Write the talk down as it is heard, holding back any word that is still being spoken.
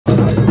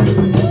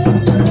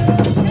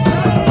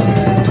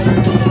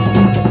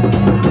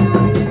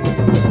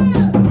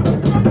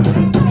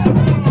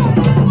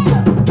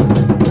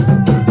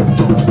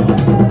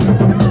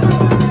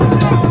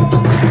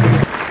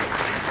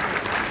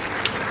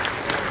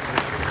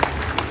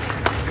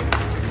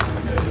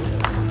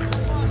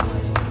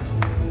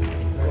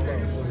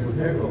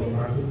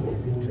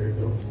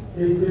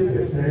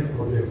80%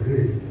 of the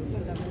grades.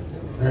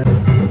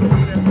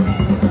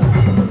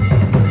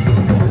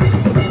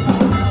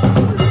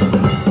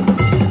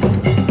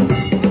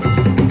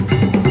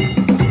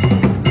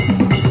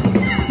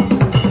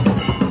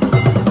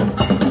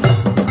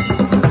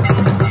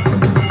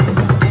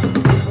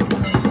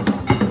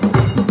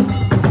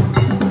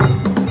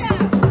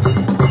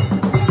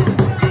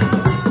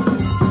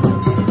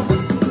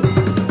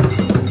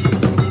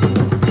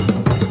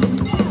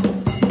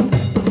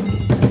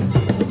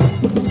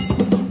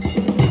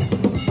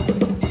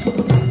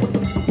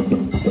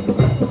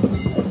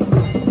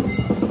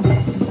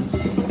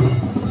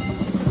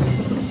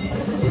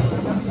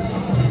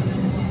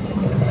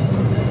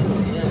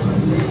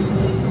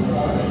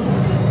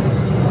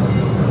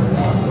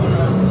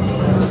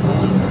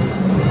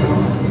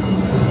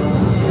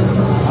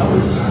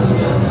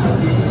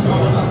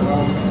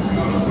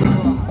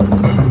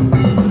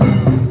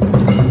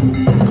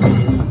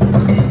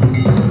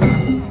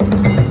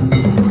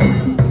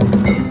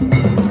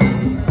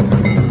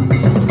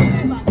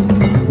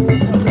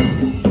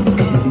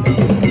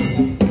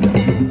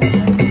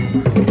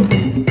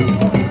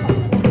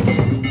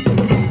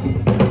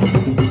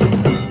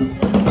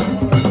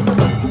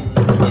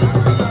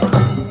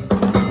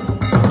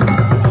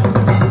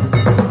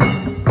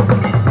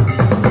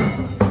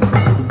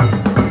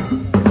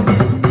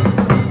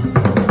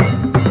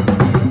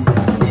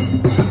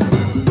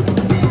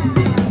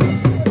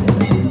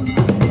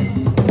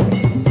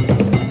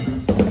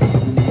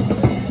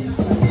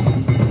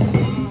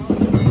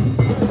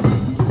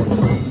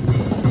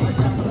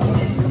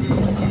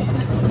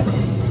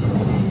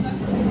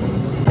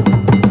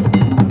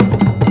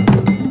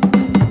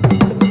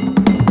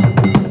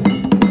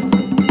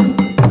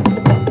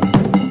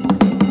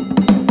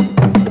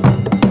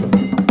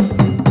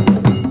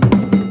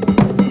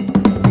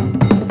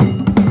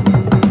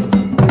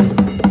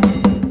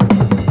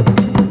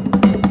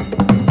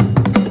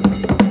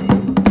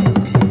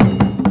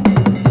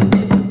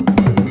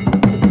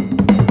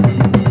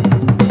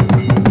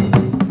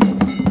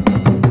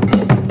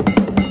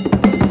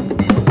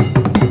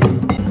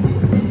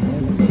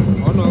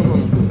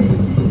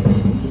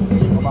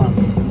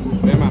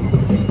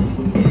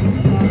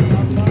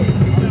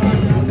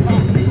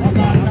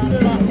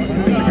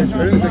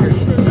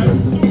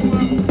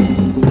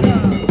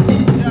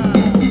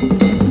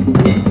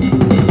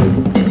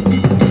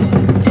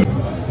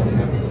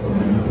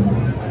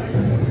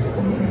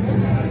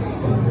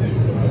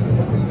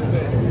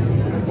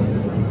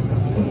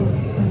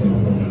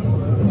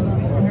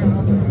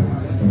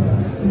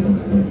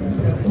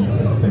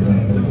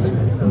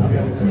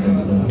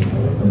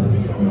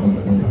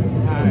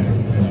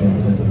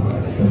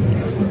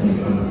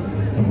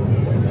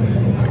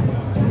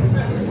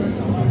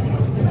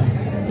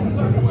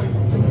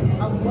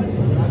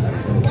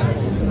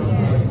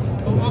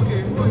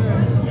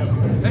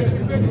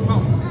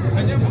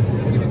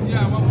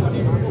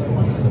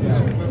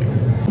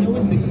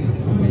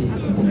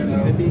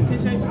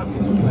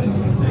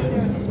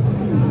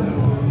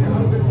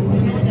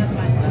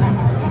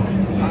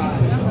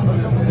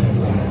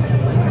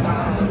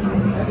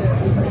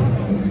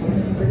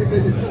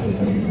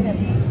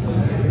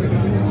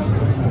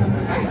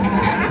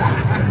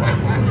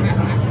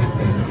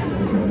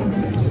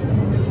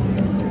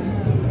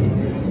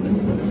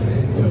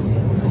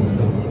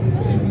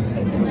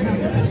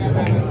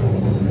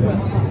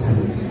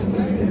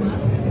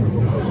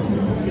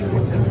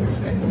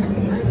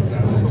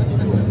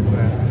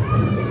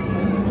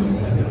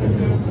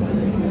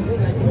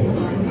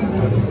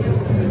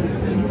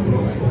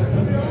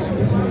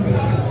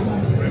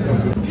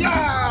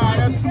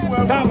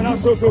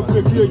 So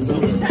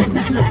creative.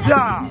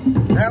 Yeah.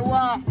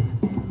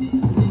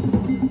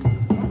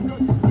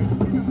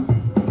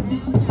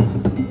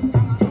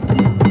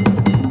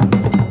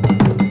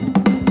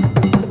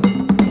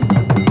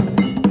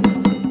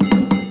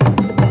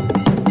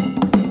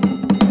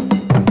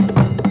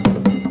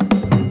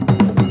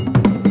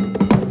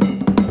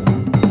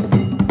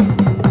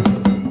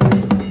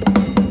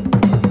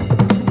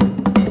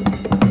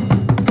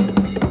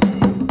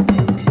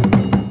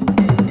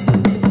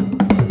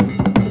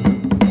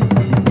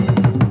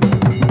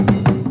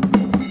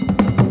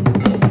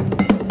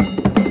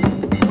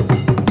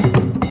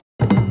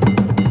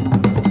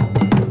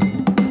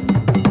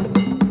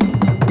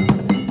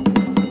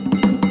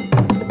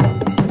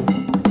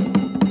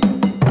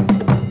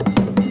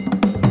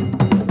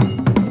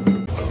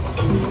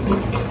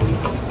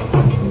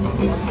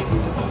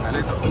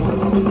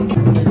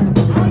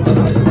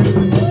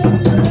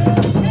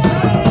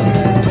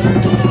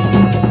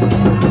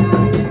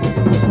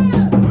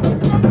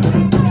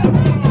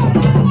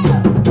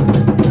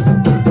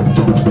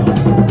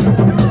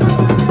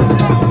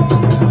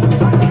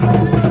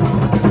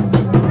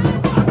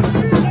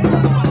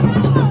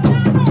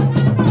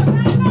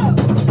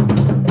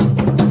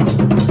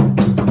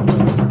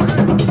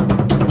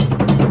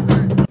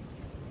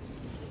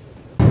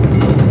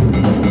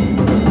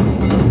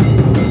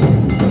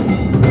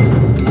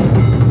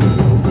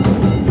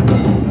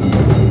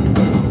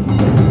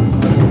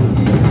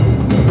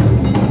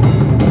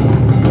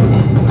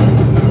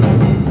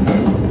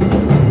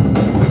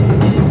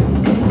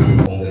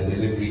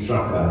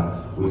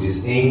 which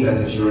is aimed at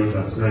ensuring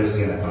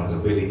transparency and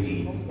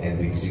accountability and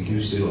the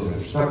execution of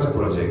infrastructure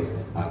projects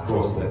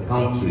across the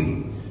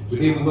country.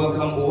 Today we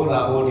welcome all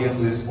our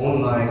audiences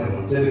online and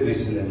on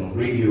television and on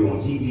radio,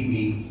 on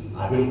GTV,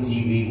 Adom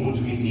TV,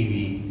 Muntui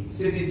TV,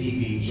 City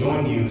TV,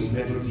 Joy News,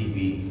 Metro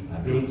TV,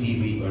 Adom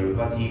TV,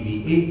 Yoruba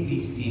TV,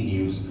 ABC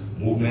News,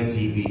 Movement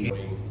TV.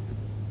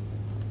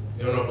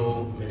 The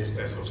Honourable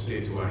Ministers of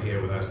State who are here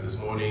with us this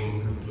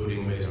morning,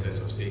 including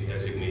Ministers of State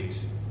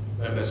Designate,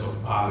 Members of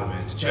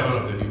Parliament,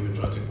 Chairman of the New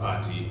Patriotic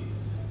Party,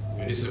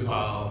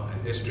 Municipal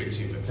and District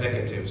Chief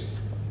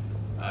Executives,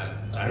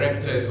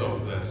 Directors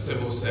of the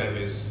Civil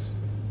Service,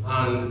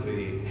 and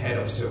the Head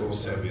of Civil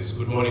Service.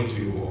 Good morning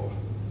to you all.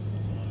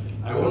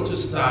 I want to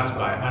start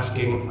by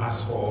asking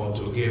us all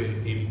to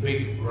give a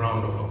big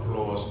round of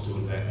applause to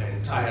the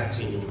entire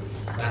team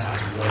that has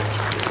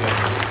worked to get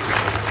this.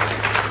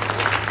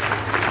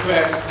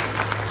 First,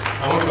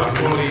 I want to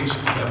acknowledge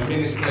the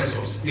Ministers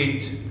of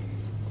State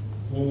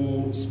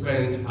who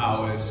spent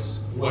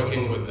hours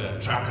working with the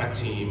tracker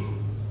team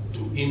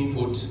to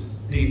input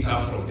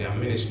data from their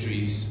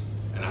ministries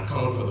and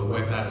account for the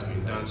work that has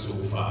been done so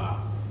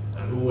far,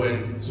 and who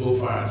went so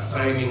far as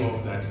signing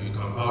off that you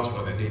can vouch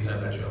for the data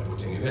that you are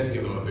putting in. Let's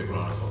give them a big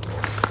round of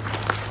applause.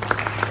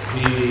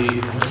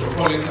 The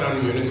Metropolitan,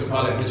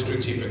 Municipal and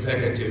District Chief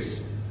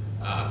Executives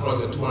across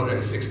the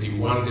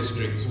 261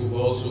 districts who've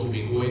also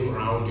been going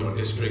around your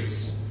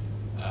districts,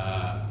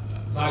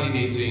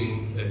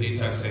 validating the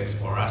data sets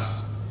for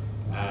us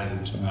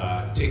and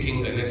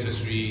taking the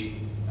necessary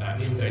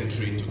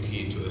inventory to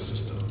key into the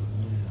system.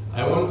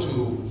 I want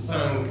to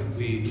thank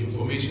the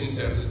Information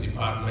Services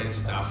Department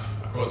staff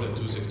across the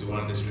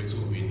 261 districts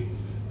who've been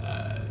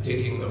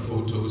taking the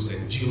photos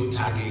and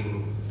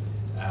geotagging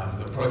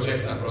the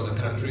projects across the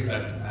country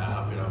that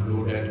have been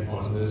uploaded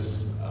on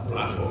this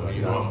platform. And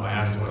you know I'm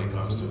biased when it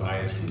comes to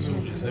ISD, so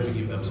please let me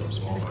give them some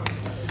small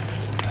funds.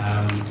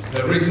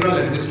 The regional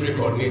and district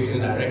coordinating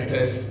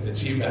directors, the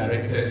chief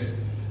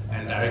directors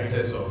and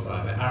directors of the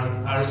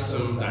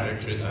RSIM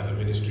directorates at the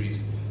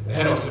ministries, the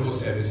head of civil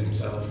service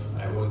himself.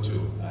 I want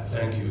to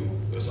thank you,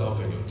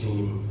 yourself and your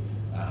team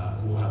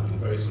who have been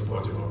very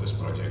supportive of this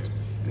project.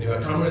 And if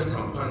our cameras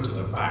can pan to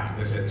the back,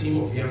 there's a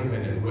team of young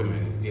men and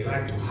women. They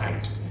like to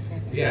hide.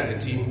 They are the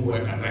team who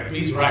work at night.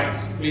 Please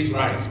rise, please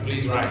rise,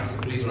 please rise,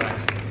 please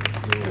rise.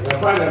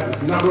 Quite a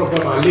number of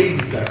them are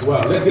ladies as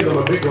well. Let's give them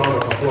a big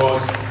round of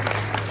applause.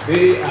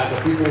 They are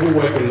the people who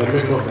work in the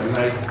middle of the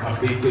night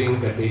updating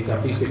the data.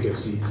 Please take your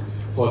seats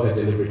for the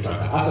delivery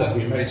tracker. As has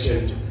been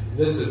mentioned,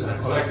 this is a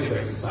collective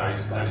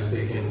exercise that is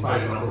taking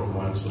quite a number of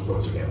months to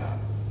put together.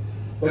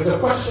 There's a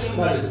question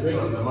that has been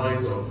on the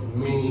minds of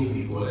many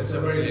people. It's a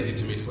very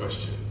legitimate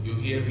question. You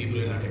hear people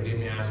in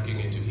academia asking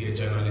it, you hear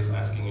journalists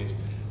asking it,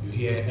 you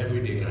hear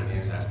everyday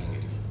Ghanaians asking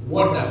it.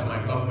 What does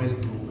my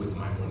government do with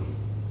my money?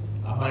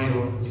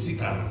 Abaino,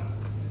 Misikano,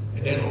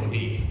 and then on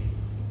day.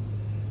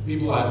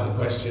 People ask the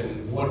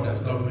question, what does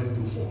government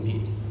do for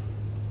me?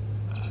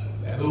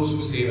 There are those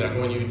who say that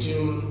when you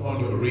tune on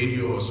your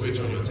radio or switch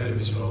on your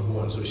television or go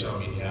on social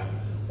media,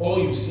 all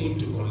you seem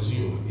to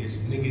consume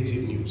is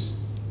negative news.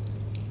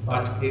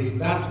 But is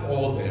that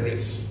all there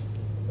is?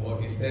 Or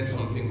is there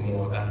something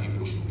more that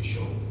people should be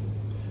shown?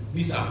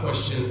 These are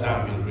questions that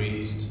have been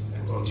raised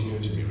and continue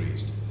to be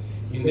raised.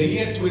 In the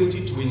year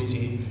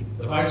 2020,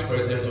 the Vice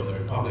President of the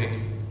Republic,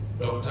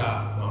 Dr.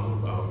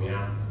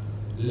 Bawumia,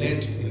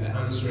 led in the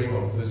answering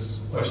of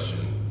this question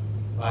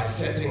by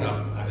setting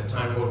up at the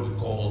time what we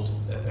called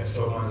the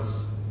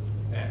performance,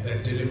 the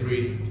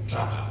delivery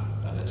tracker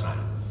at the time.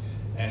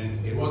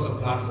 And it was a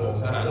platform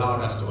that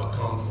allowed us to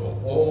account for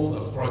all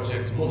the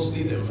projects,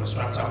 mostly the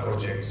infrastructure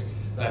projects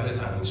that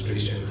this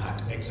administration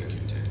had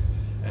executed.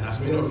 And as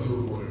many of you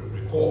will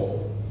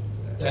recall,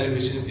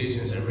 television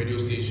stations and radio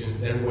stations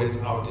then went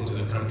out into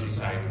the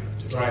countryside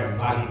to try and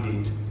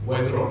validate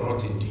whether or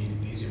not indeed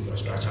these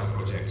infrastructure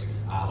projects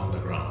are on the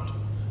ground.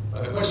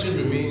 But the question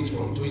remains,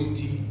 from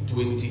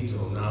 2020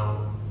 till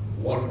now,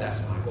 what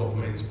does my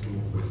government do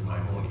with my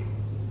money?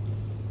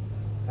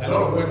 A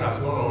lot of work has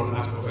gone on,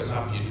 as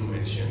Professor Piedu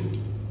mentioned,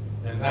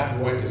 and that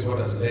work is what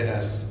has led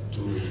us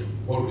to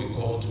what we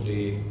call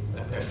today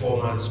the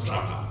performance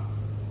tracker,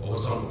 or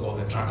some call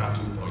the tracker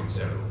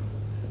 2.0.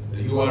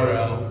 The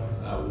URL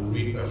will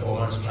read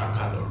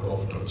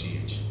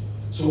performancetracker.gov.gh.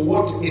 So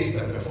what is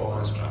the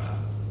performance tracker?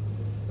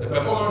 The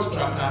performance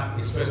tracker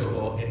is, first of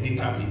all, a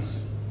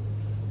database.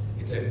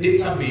 It's a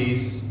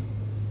database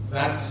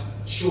that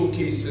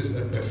showcases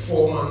the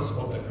performance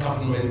of the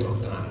government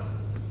of Ghana.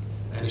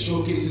 And it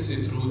showcases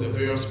it through the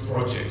various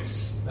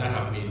projects that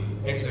have been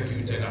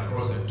executed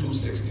across the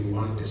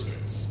 261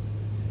 districts.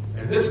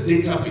 And this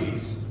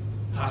database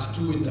has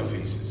two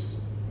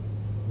interfaces.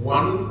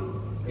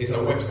 One is a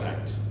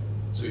website.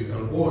 So you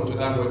can go onto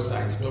that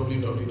website,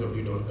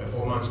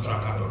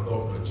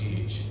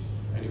 www.performancetracker.gov.gh,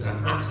 and you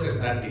can access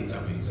that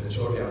database, and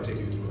shortly I'll take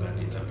you through that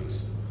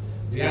database.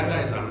 The other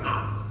is an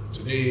app.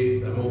 Today,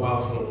 the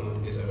mobile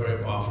phone is a very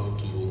powerful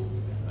tool,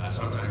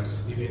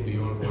 sometimes even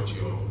beyond what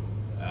your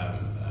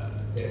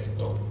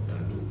desktop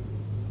can do.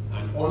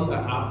 And on the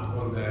app,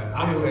 on the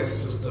iOS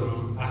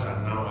system, as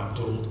I now am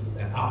told,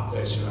 the app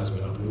version has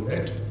been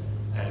uploaded.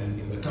 And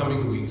in the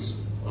coming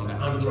weeks, on the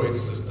Android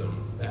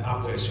system, the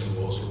app version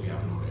will also be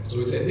uploaded. So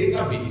it's a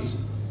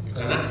database. You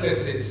can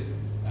access it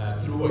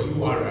through a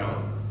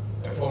URL,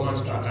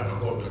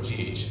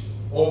 performancetracker.gov.gh,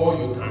 or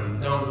you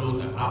can download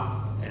the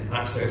app and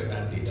access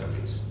that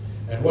database.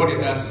 And what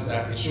it does is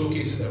that it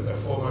showcases the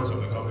performance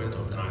of the government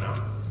of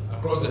Ghana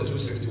across the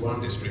 261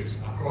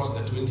 districts, across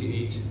the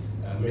 28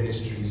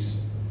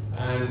 ministries,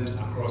 and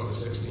across the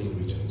 16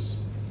 regions.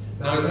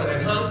 Now, it's an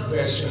enhanced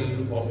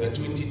version of the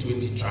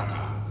 2020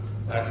 tracker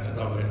that the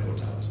government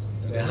put out.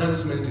 And the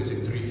enhancement is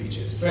in 3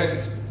 features.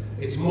 First,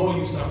 it's more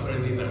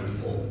user-friendly than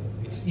before.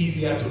 It's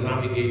easier to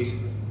navigate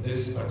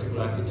this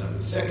particular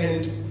database.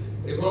 Second,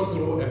 it's gone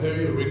through a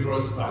very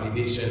rigorous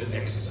validation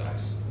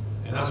exercise.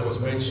 And as was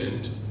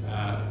mentioned,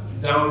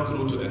 down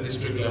through to the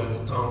district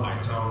level, town by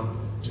town,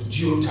 to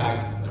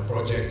geotag the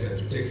projects and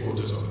to take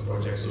photos of the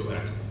project so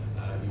that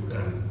you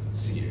can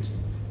see it.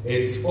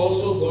 It's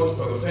also got,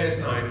 for the first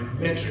time,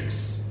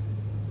 metrics,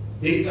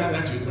 data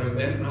that you can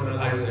then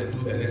analyze and do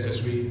the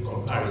necessary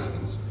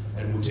comparisons,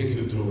 and we'll take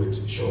you through it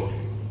shortly.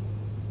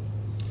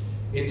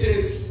 It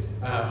is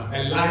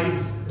a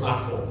live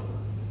platform,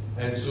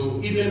 and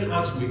so even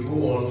as we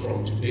go on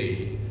from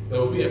today, there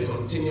will be a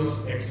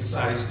continuous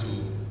exercise to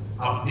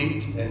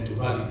update and to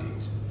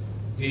validate.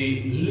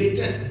 The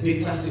latest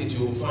data set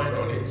you will find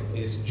on it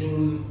is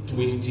June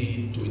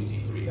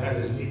 2023. That's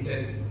the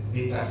latest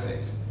data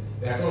set.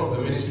 There are some of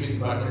the ministries,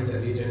 departments,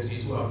 and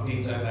agencies who have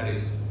data that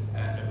is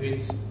a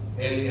bit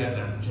earlier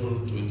than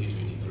June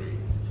 2023.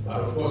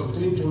 But of course,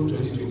 between June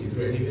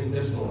 2023 and even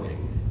this morning,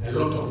 a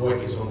lot of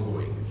work is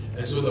ongoing.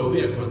 And so there will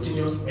be a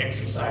continuous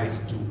exercise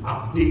to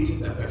update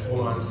the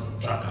performance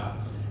tracker.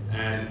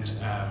 And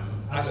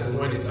as and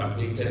when it's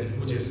updated,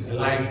 which is a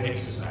live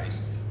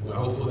exercise, we're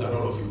hopeful that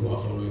all of you who are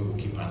following will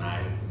keep an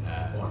eye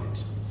on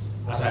it.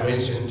 As I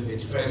mentioned,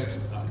 it's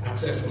first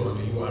accessible on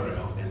the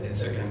URL, and then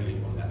secondly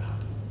on the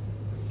app.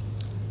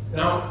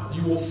 Now,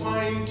 you will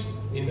find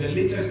in the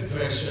latest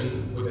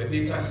version with the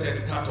data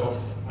set cut off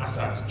as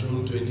at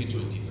June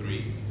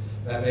 2023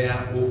 that there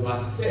are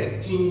over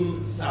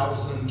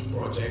 13,000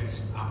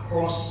 projects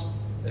across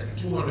the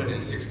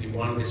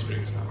 261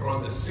 districts,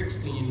 across the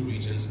 16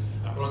 regions,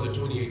 across the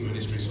 28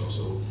 ministries or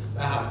so,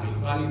 that have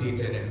been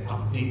validated and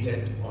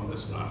updated on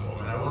this platform.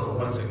 And I want to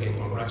once again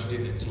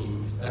congratulate the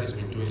team that has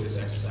been doing this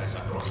exercise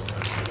across the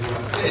country.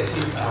 Over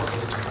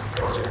 13,000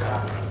 projects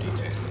have been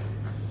updated here.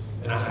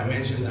 And as I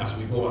mentioned, as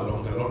we go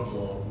along, a lot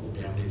more will be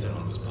updated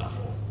on this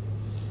platform.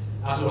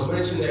 As was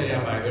mentioned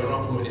earlier by the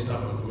Honorable Minister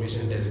for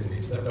Information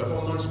Designates, the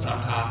performance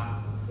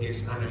tracker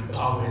is an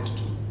empowerment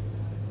tool.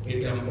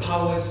 It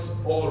empowers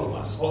all of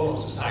us, all of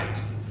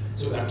society,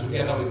 so that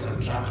together we can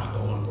track our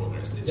common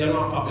progress. The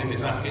general public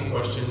is asking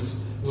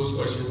questions. Those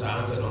questions are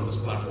answered on this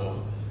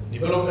platform.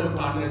 Development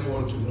partners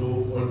want to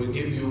know, when we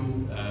give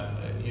you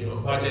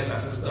budget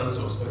assistance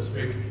or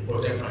specific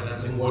project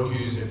financing, what do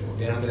you use it for?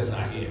 The answers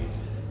are here.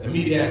 The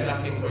media is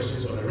asking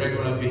questions on a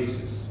regular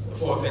basis. The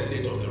fourth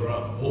estate of the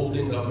realm,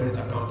 holding government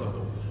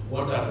accountable.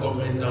 What has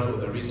government done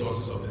with the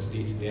resources of the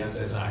state? The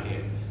answers are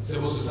here.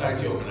 Civil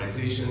society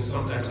organizations,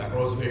 sometimes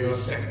across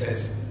various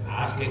sectors,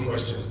 are asking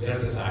questions. The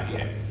answers are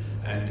here.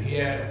 And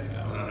here,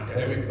 on an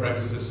academic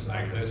premises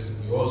like this,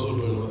 you also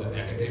do know that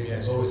the academia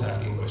is always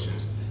asking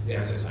questions. The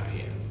answers are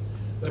here.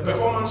 The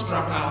performance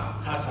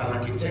tracker has an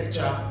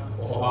architecture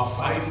of about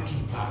 5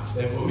 key parts.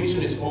 The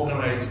information is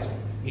organized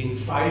in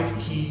 5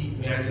 key,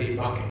 may I say,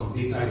 buckets.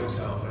 Data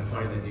yourself and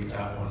find the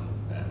data on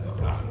the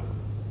platform.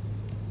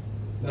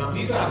 Now,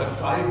 these are the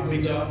 5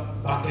 major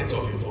buckets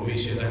of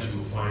information that you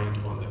will find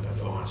on the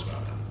performance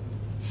tracker.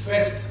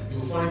 First,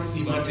 you'll find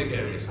thematic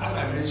areas. As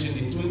I mentioned,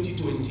 in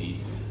 2020,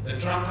 the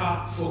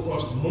tracker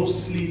focused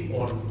mostly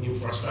on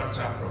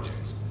infrastructure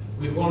projects.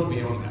 We've gone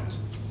beyond that.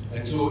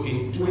 And so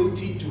in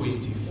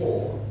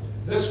 2024,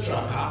 this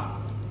tracker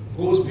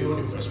goes beyond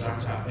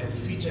infrastructure and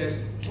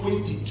features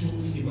 22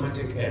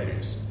 thematic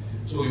areas.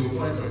 So you'll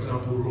find, for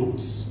example,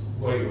 roads,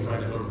 where you'll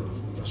find a lot of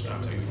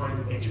infrastructure. You'll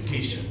find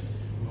education.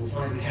 You'll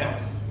find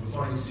health. You'll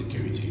find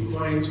security. You'll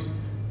find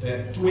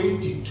the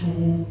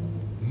 22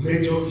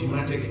 major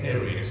thematic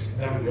areas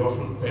that we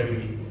often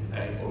query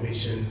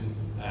information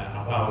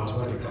about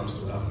when it comes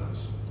to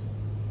governance.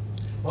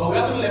 But we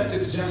haven't left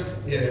it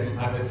just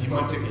at the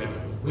thematic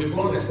level. We've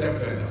gone a step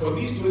further. For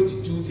these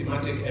 22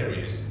 thematic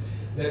areas,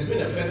 there's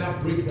been a further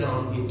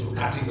breakdown into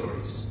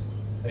categories.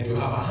 And you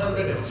have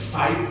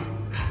 105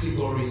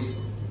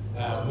 categories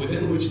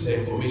within which the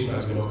information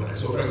has been organized.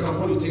 So for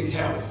example, when you take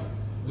health,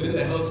 within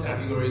the health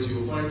categories,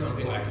 you'll find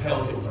something like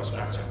health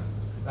infrastructure.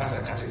 That's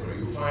a category.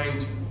 You'll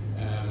find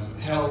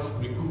health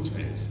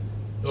recruitment,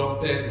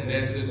 doctors,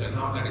 nurses, and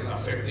how that is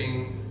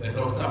affecting the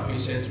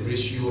doctor-patient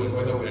ratio and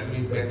whether we are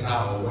doing better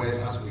or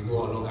worse as we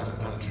go along as a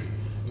country.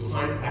 You'll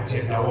find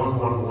Agenda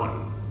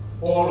 111.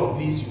 All of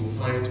these you will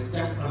find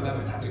just under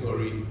the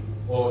category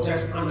or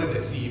just under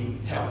the theme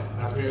health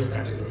as various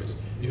categories.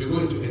 If you go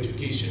into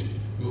education,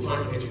 you'll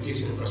find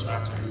education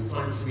infrastructure, you'll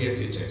find free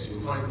SHS,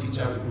 you'll find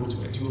teacher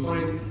recruitment, you'll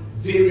find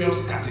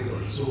various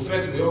categories. So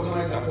first we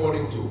organize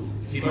according to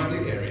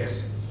thematic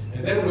areas,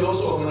 and then we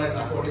also organize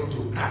according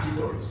to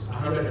categories,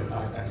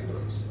 105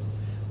 categories.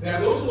 There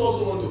are those who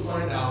also want to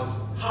find out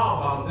how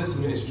about this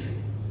ministry.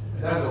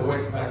 And that's a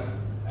work that,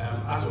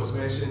 as was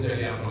mentioned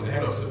earlier, from the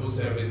head of civil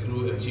service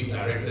through the chief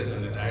directors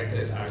and the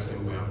directors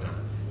RSM we have done.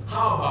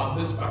 How about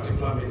this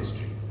particular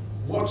ministry?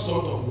 What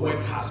sort of work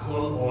has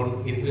gone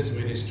on in this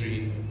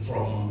ministry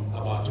from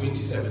about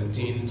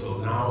 2017 till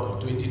now, or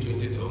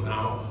 2020 till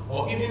now,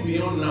 or even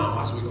beyond now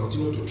as we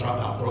continue to track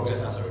our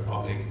progress as a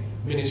republic,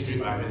 ministry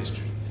by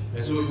ministry.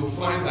 And so you'll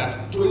find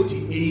that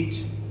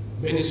 28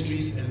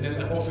 ministries and then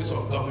the Office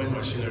of Government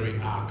Machinery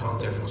are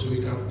accounted for. So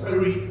you can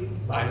query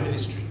by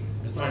ministry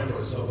and find for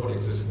yourself what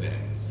exists there.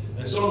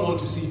 And some want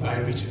to see by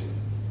region.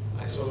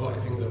 I saw, I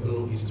think, the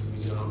Blue East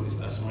Regional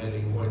Minister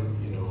smiling when,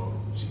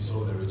 she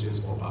saw the regions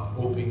pop up,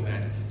 hoping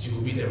that she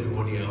will beat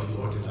everybody else to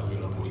what is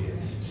available here.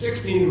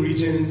 16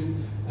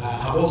 regions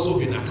have also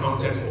been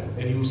accounted for,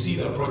 and you see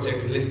the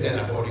projects listed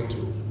according to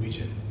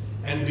region.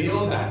 And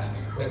beyond that,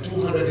 the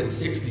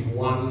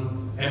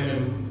 261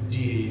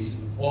 MMDAs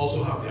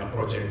also have their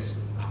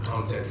projects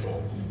accounted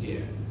for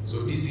here.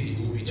 So DC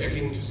will be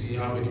checking to see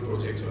how many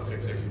projects you have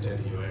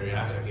executed in your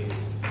areas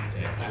against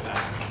other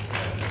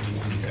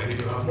DCs. And if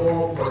you have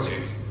more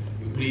projects,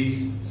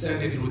 please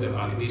send it through the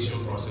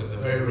validation process, the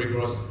very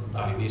rigorous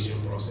validation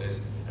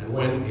process, and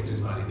when it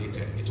is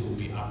validated, it will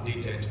be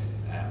updated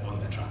on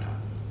the tracker.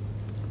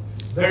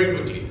 Very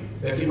quickly,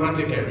 the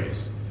thematic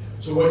areas.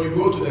 So when you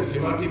go to the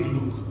thematic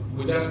look,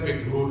 we just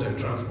pick road and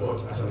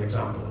transport as an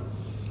example.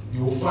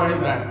 You will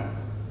find that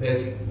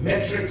there's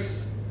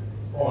metrics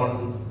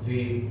on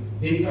the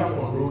data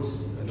from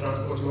roads and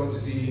transport. You want to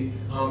see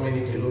how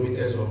many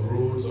kilometers of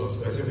roads or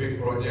specific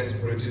projects,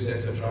 bridges,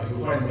 etc. You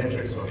find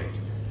metrics on it.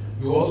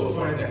 You also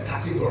find the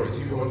categories.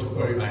 If you want to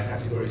query by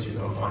categories, you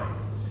can find.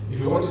 If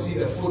you want to see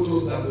the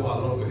photos that go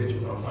along with it, you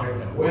can find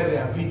them. Where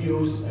there are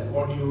videos and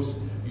audios,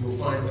 you will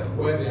find them.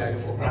 Where there are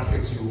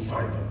infographics, you will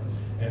find them.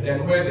 And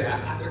then where there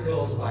are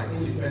articles by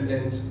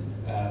independent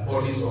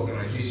bodies,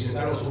 organizations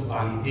that also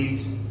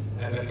validate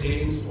the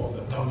claims of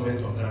the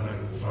government of Ghana,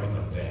 you will find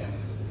them there.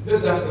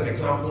 This is just an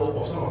example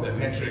of some of the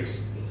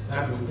metrics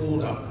that we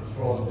pulled up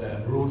from the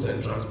roads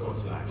and transport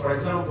slide. For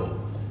example,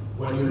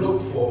 when you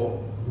look for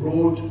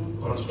road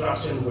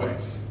construction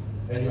works,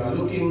 and you are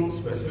looking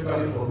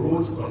specifically for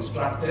roads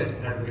constructed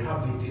and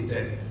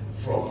rehabilitated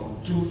from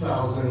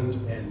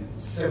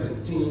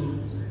 2017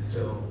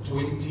 till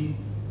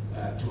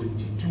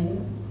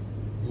 2022,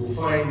 you will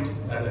find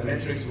that the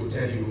metrics will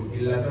tell you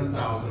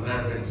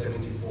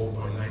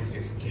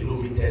 11,974.96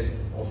 kilometers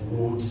of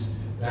roads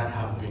that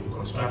have been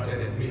constructed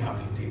and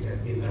rehabilitated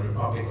in the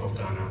Republic of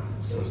Ghana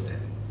since then.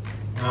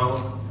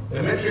 Now,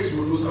 the metrics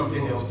will do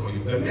something else for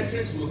you. The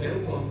metrics will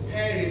then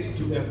compare it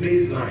to the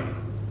baseline.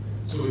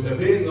 So if the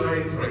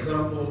baseline, for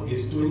example,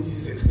 is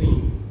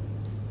 2016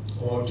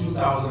 or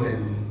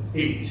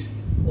 2008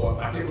 or a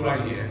particular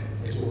year,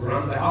 it will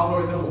run, the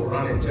algorithm will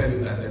run and tell you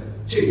that the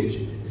change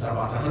is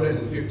about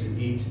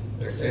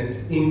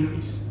 158%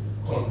 increase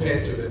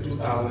compared to the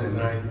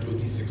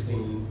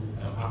 2009-2016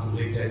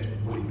 accumulated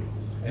window.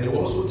 And it will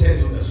also tell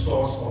you the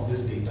source of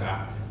this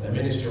data, the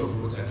Ministry of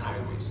Roads and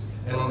Highways.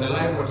 And on the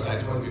live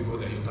website, when we go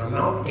there, you can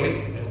now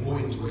click and go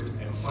into it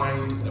and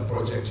find the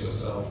project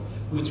yourself,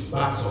 which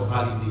backs or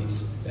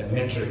validates the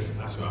metrics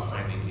as you are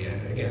finding here.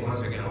 And again,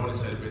 once again, I want to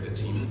celebrate the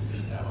team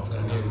of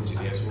Ghanaian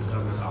engineers who have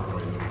done this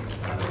algorithm.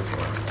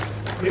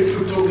 If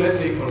you took, let's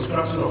say,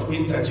 construction of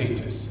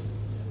interchanges,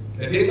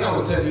 the data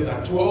will tell you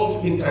that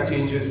 12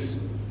 interchanges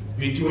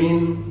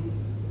between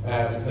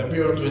the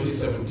period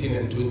 2017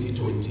 and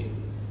 2020.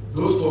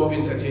 Those 12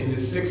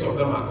 interchanges, 6 of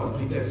them are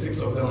completed,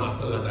 6 of them are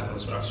still under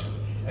construction.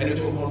 And it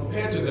will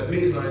compare to the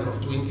baseline of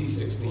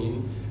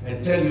 2016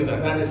 and tell you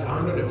that that is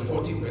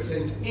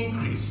 140%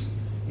 increase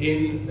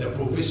in the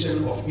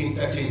provision of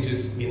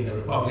interchanges in the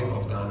Republic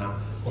of Ghana,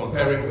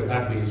 comparing with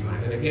that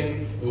baseline. And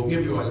again, it will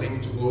give you a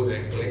link to go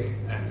there, click,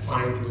 and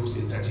find those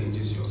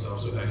interchanges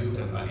yourself so that you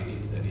can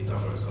validate the data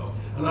for yourself.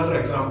 Another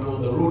example,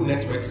 the road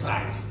network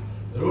size.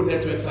 The road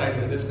network size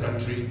in this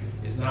country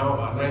is now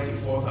about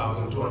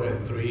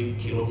 94,203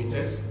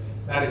 kilometers.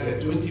 That is a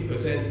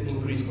 20%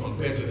 increase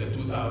compared to the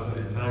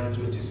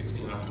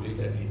 2009-2016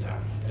 accumulated data.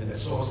 And the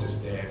source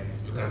is there.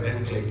 You can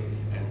then click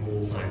and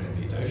go find the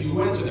data. If you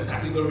went to the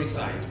category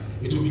side,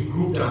 it will be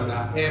grouped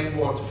under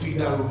airport,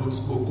 feeder roads,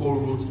 cocoa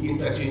roads,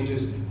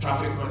 interchanges,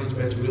 traffic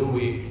management,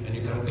 railway, and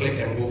you can click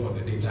and go for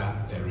the data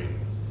therein.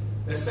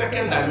 The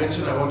second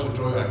dimension I want to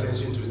draw your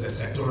attention to is the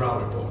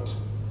sectoral report.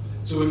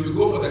 So if you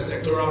go for the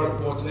sectoral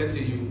report, let's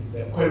say you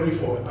query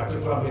for a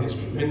particular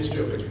ministry, Ministry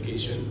of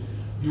Education,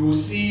 you will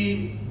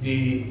see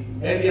the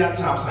earlier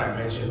tabs I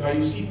mentioned, but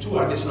you see 2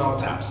 additional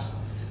tabs.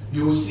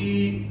 You will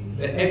see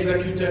the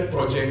executed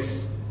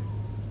projects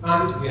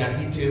and their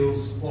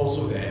details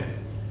also there.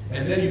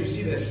 And then you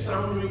see the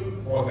summary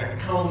or the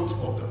count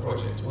of the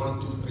project. 1,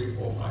 2, 3,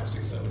 4, 5,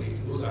 6, 7,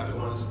 8. Those are the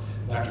ones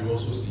that you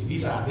also see.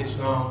 These are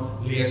additional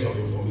layers of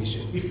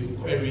information if you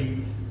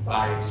query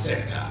by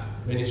sector,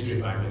 ministry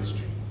by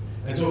ministry.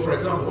 And so, for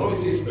example, when we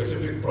say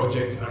specific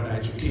projects and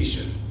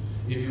education,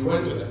 if you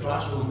went to the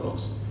classroom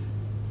blocks,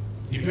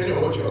 depending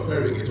on what you're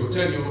querying, it will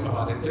tell you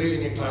about the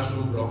 3-unit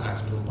classroom block at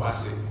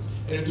Dompase,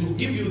 and it will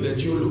give you the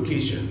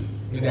geolocation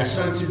in the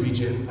Ashanti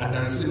region,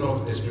 Adansi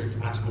North District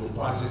at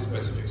Dompase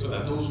specific, so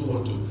that those who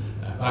want to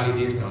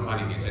validate can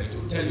validate, and it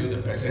will tell you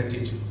the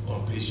percentage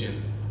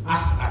completion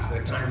as at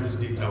the time this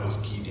data was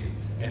keyed in.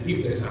 And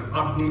if there's an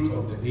update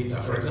of the data,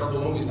 for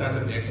example, when we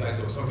started the exercise,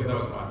 there was something that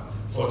was about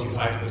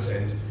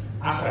 45%.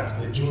 As at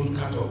the June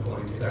cutoff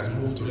point, it has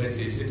moved to, let's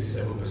say,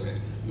 67%.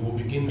 You will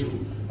begin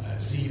to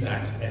see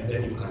that, and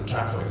then you can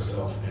track for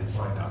yourself and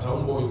find out. I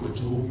won't go into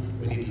too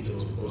many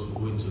details because we'll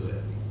go into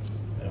the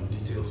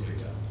details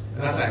later.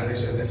 And as I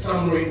mentioned, the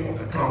summary of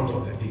the count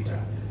of the data.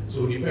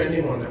 So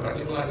depending on the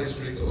particular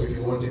district, or if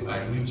you want it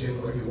by region,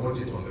 or if you want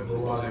it on the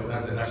global level,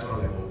 that's the national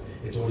level,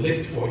 it will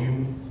list for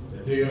you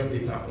the various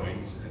data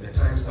points, and the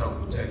timestamp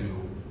will tell you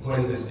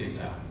when this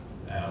data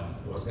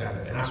was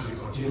gathered. And as we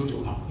continue to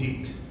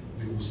update,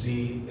 we will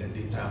see the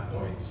data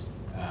points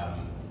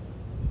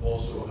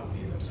also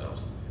update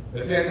themselves.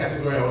 The third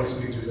category I want to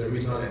speak to is the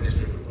regional and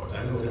district report.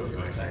 I know many of you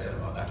are excited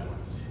about that one.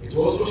 It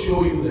will also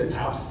show you the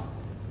tabs,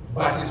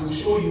 but it will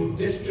show you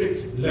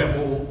district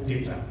level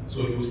data.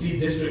 So you'll see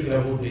district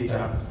level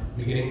data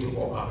beginning to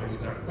pop up, and you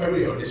can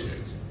query your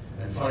district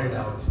and find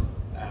out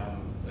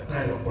the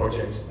kind of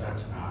projects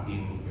that are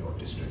in your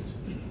district.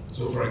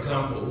 So for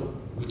example,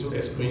 we took a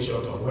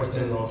screenshot of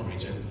Western North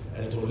region,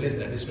 and it will list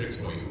the districts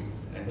for you,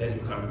 and then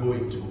you can go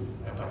into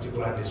a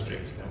particular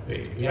district and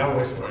pick. Bia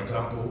West, for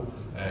example,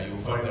 you'll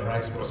find the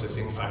rice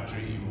processing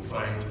factory, you will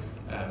find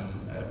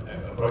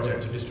a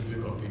project to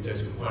distribute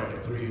computers, you'll find a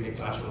 3-unit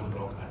classroom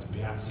block at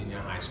Bia Senior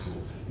High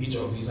School. Each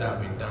of these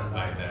have been done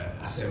by the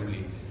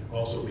assembly,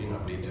 also being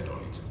updated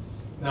on it.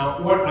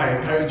 Now, what I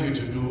encourage you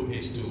to do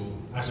is to,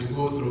 as you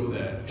go through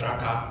the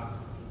tracker,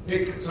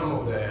 pick some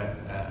of the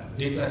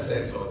data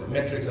sets or the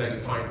metrics that you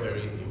find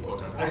very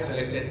important. I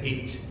selected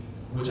 8,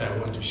 which I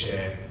want to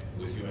share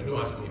with you. And don't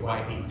ask me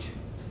why 8.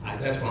 I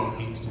just found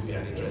 8 to be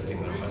an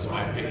interesting number, so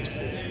I picked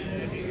 8.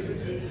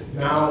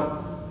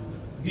 Now,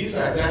 these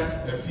are just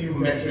a few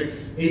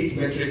metrics, 8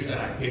 metrics that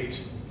I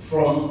picked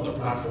from the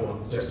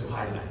platform just to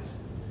highlight.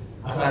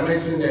 As I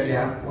mentioned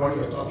earlier, when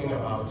you're talking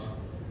about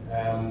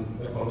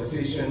the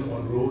conversation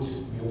on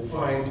roads, you will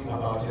find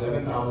about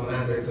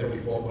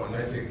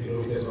 11,974.96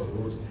 kilometers of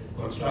roads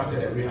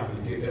constructed and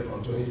rehabilitated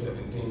from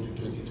 2017 to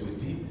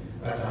 2020.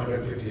 That's a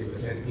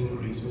 158%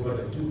 increase over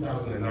the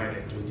 2009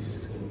 and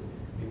 2016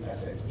 data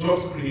set.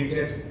 Jobs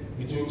created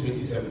between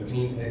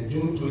 2017 and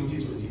June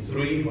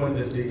 2023, when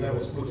this data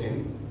was put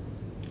in,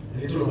 a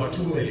little over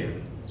 2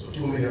 million, so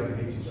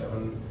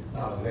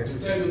 2,087,000. And to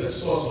tell you the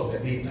source of the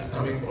data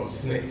coming from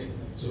SNIT,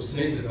 so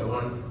SNIT is the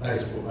one that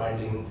is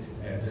providing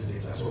this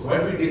data. So for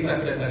every data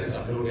set that is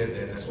uploaded,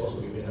 then the source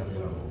will be made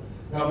available.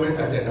 Government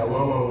Agenda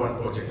 111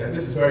 project, and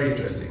this is very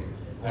interesting.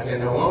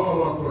 Agenda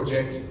 111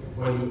 project,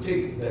 when you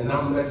take the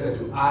numbers and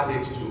you add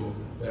it to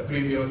the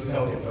previous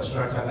health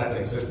infrastructure that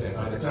existed,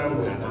 by the time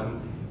we are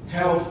done,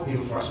 healthcare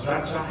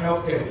infrastructure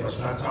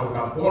would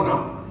have gone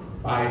up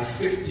by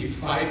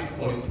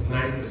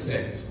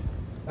 55.9%.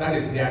 That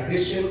is the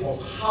addition of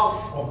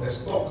half of the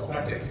stock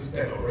that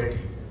existed already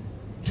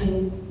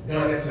to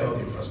Ghana's health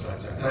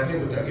infrastructure. And I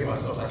think we can give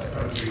ourselves as a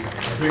country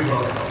a big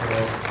round of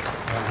applause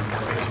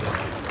for this one.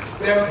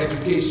 STEM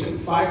education,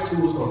 5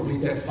 schools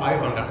completed,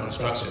 5 under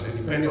construction. And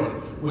depending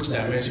on which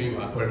dimension you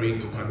are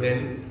querying, you can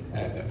then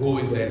go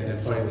in there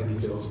and find the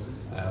details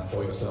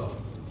for yourself.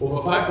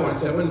 Over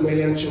 5.7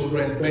 million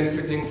children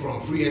benefiting from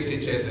free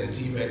SHS and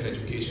TVET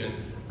education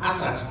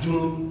as at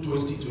June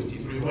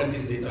 2023, when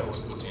this data was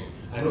put in.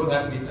 I know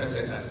that data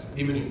set has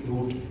even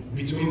improved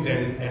between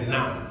then and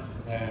now,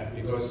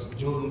 because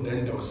June,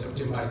 then there was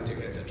September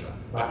intake, etc.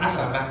 But as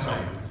at that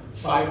time,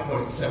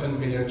 5.7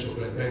 million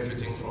children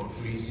benefiting from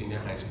free senior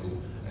high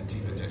school and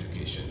TVET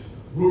education.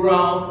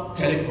 Rural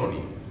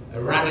telephony,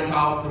 a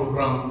radical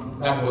program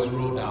that was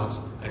rolled out.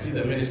 I see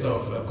the Minister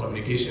of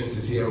Communications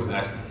is here with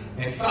us.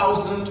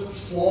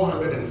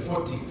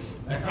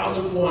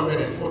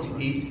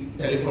 1,448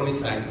 telephony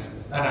sites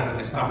that have been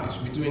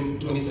established between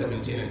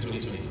 2017 and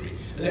 2023.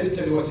 And let me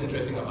tell you what's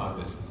interesting about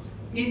this.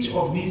 Each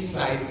of these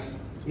sites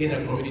in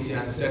a community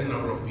has a certain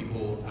number of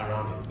people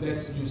around it.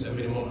 Let's use a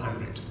minimum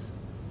 100.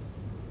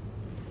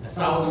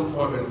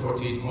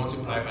 1,448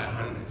 multiplied by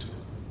 100,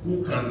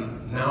 who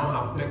can now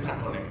have better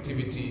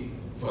connectivity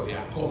for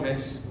their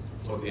commerce,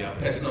 for their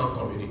personal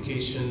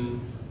communication,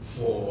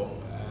 for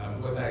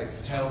whether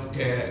it's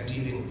healthcare,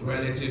 dealing with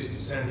relatives to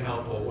send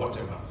help or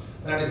whatever.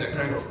 That is the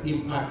kind of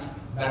impact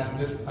that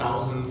this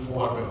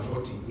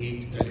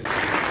 1,448 telephones.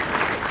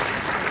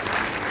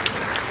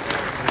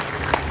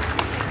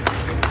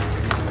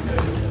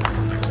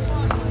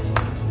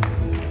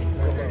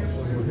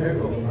 Head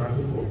of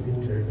market for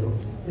food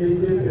traders,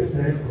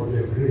 80% of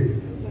the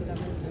grades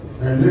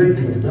and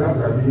legumes that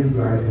are being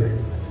planted,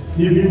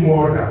 even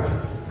more than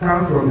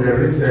come from the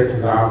research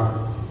lab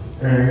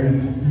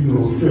and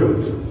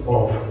fields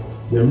of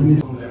the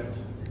ministry. Left.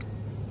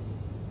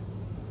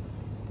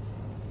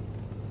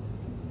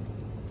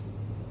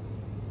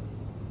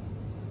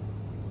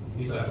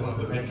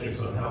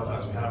 metrics on health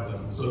as we have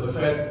them. So the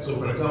first, so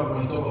for example,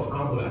 when you talk of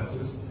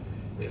ambulances,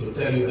 it will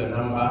tell you the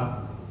number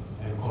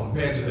and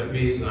compare to the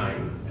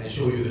baseline and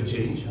show you the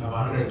change. Have a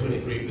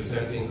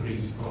 123%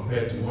 increase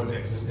compared to what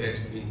existed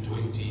in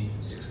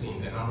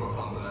 2016, the number of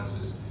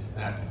ambulances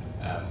that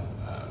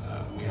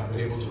we have been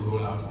able to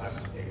roll out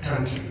as a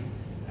country,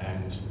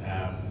 and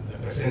the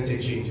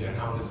percentage change and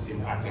how this is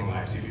impacting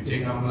lives. If you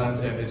take ambulance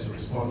service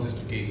responses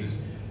to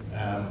cases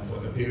for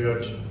the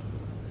period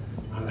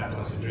under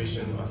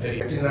consideration, 30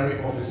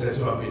 veterinary officers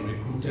who have been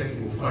recruited,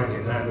 you will find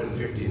in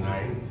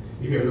 959.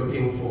 If you're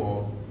looking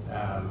for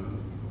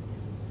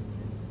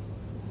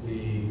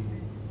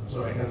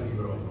I can't see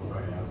where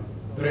I am,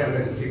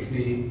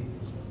 360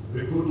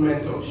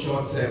 recruitment of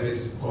short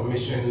service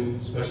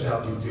commission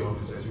special duty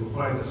officers. You will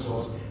find the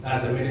source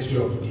as the Ministry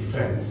of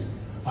Defense.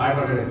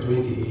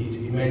 528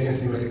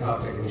 emergency medical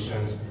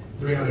technicians,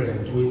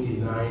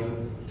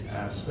 329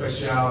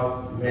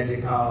 special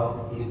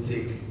medical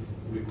intake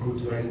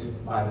recruitment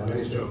by the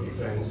Ministry of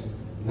Defense.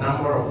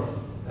 Number of,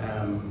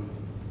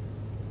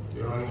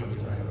 you're running a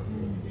bit ahead of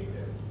me.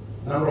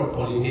 Number of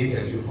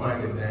pollinators, you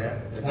find it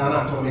there. The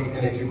Ghana Atomic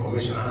Energy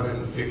Commission,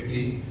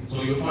 150.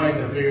 So you find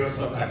the various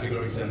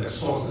subcategories and the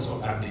sources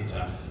of that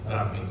data that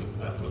have been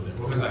put there.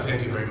 Professor,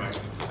 thank you very much.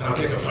 And I'll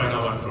take a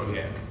final one from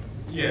here.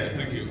 Yeah,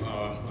 thank you,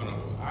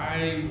 Honorable.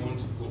 I want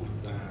to go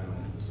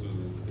down to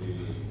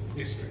the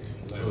district.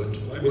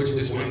 Which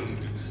district?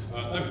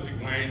 Let me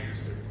pick my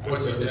district.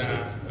 What's your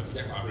district?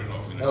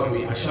 That will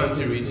be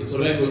Ashanti region. So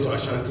let's go to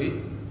Ashanti.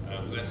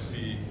 Let's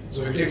see.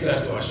 So it takes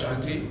us to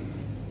Ashanti.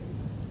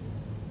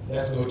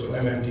 Let's go to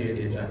MMDA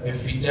data.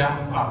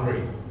 Efija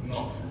Pabri.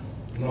 North.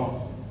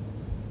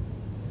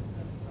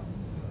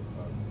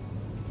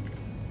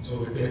 So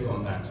we click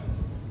on that.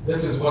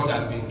 This is what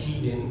has been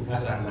keyed in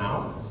as at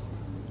now.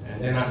 And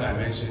then, as I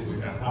mentioned,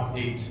 we can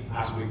update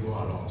as we go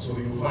along. So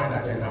you find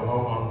Agenda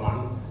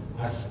 111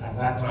 as at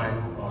that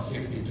time was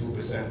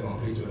 62%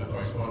 complete with the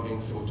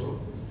corresponding photo.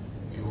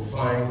 You will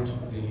find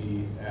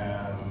the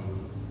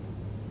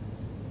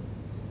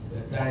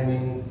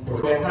dining.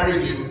 We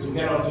encourage you to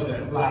get onto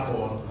the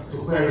platform to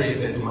query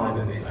it and to mine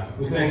the data.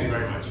 We thank you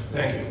very much.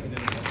 Thank you.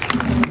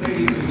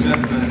 Ladies and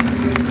gentlemen,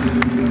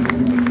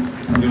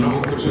 the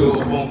Honorable Kojo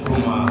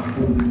Okonkrumah,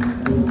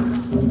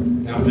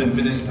 Cabinet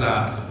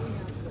Minister,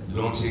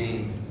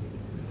 launching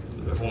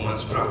the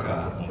performance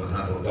tracker on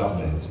behalf of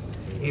government.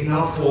 It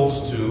now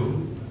falls to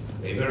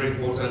a very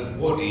important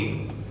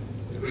body,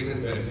 the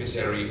greatest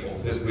beneficiary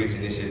of this great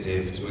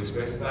initiative, to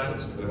express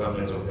thanks to the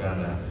government of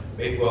Ghana.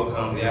 Make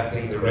welcome the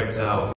Acting Director of